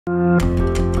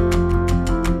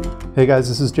Hey guys,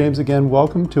 this is James again.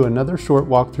 Welcome to another short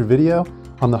walkthrough video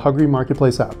on the Huggery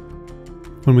Marketplace app.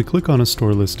 When we click on a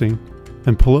store listing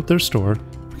and pull up their store,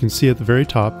 we can see at the very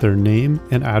top their name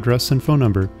and address and phone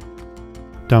number.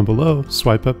 Down below,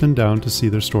 swipe up and down to see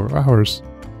their store hours.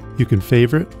 You can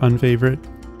favorite, unfavorite,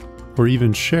 or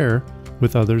even share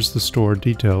with others the store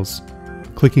details.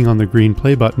 Clicking on the green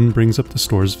play button brings up the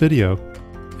store's video.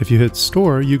 If you hit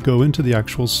store, you go into the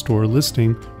actual store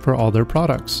listing for all their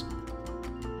products.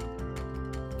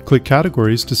 Click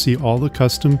Categories to see all the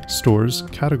custom store's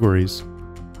categories.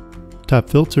 Tap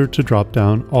Filter to drop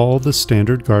down all the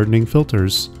standard gardening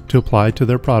filters to apply to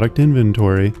their product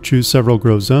inventory. Choose several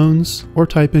grow zones or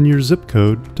type in your zip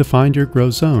code to find your grow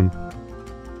zone.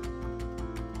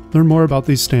 Learn more about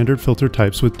these standard filter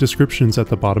types with descriptions at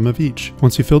the bottom of each.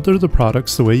 Once you filter the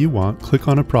products the way you want, click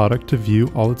on a product to view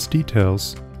all its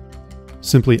details.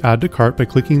 Simply add to cart by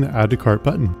clicking the Add to Cart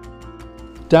button.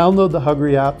 Download the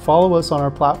Huggery app, follow us on our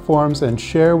platforms, and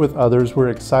share with others. We're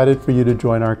excited for you to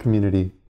join our community.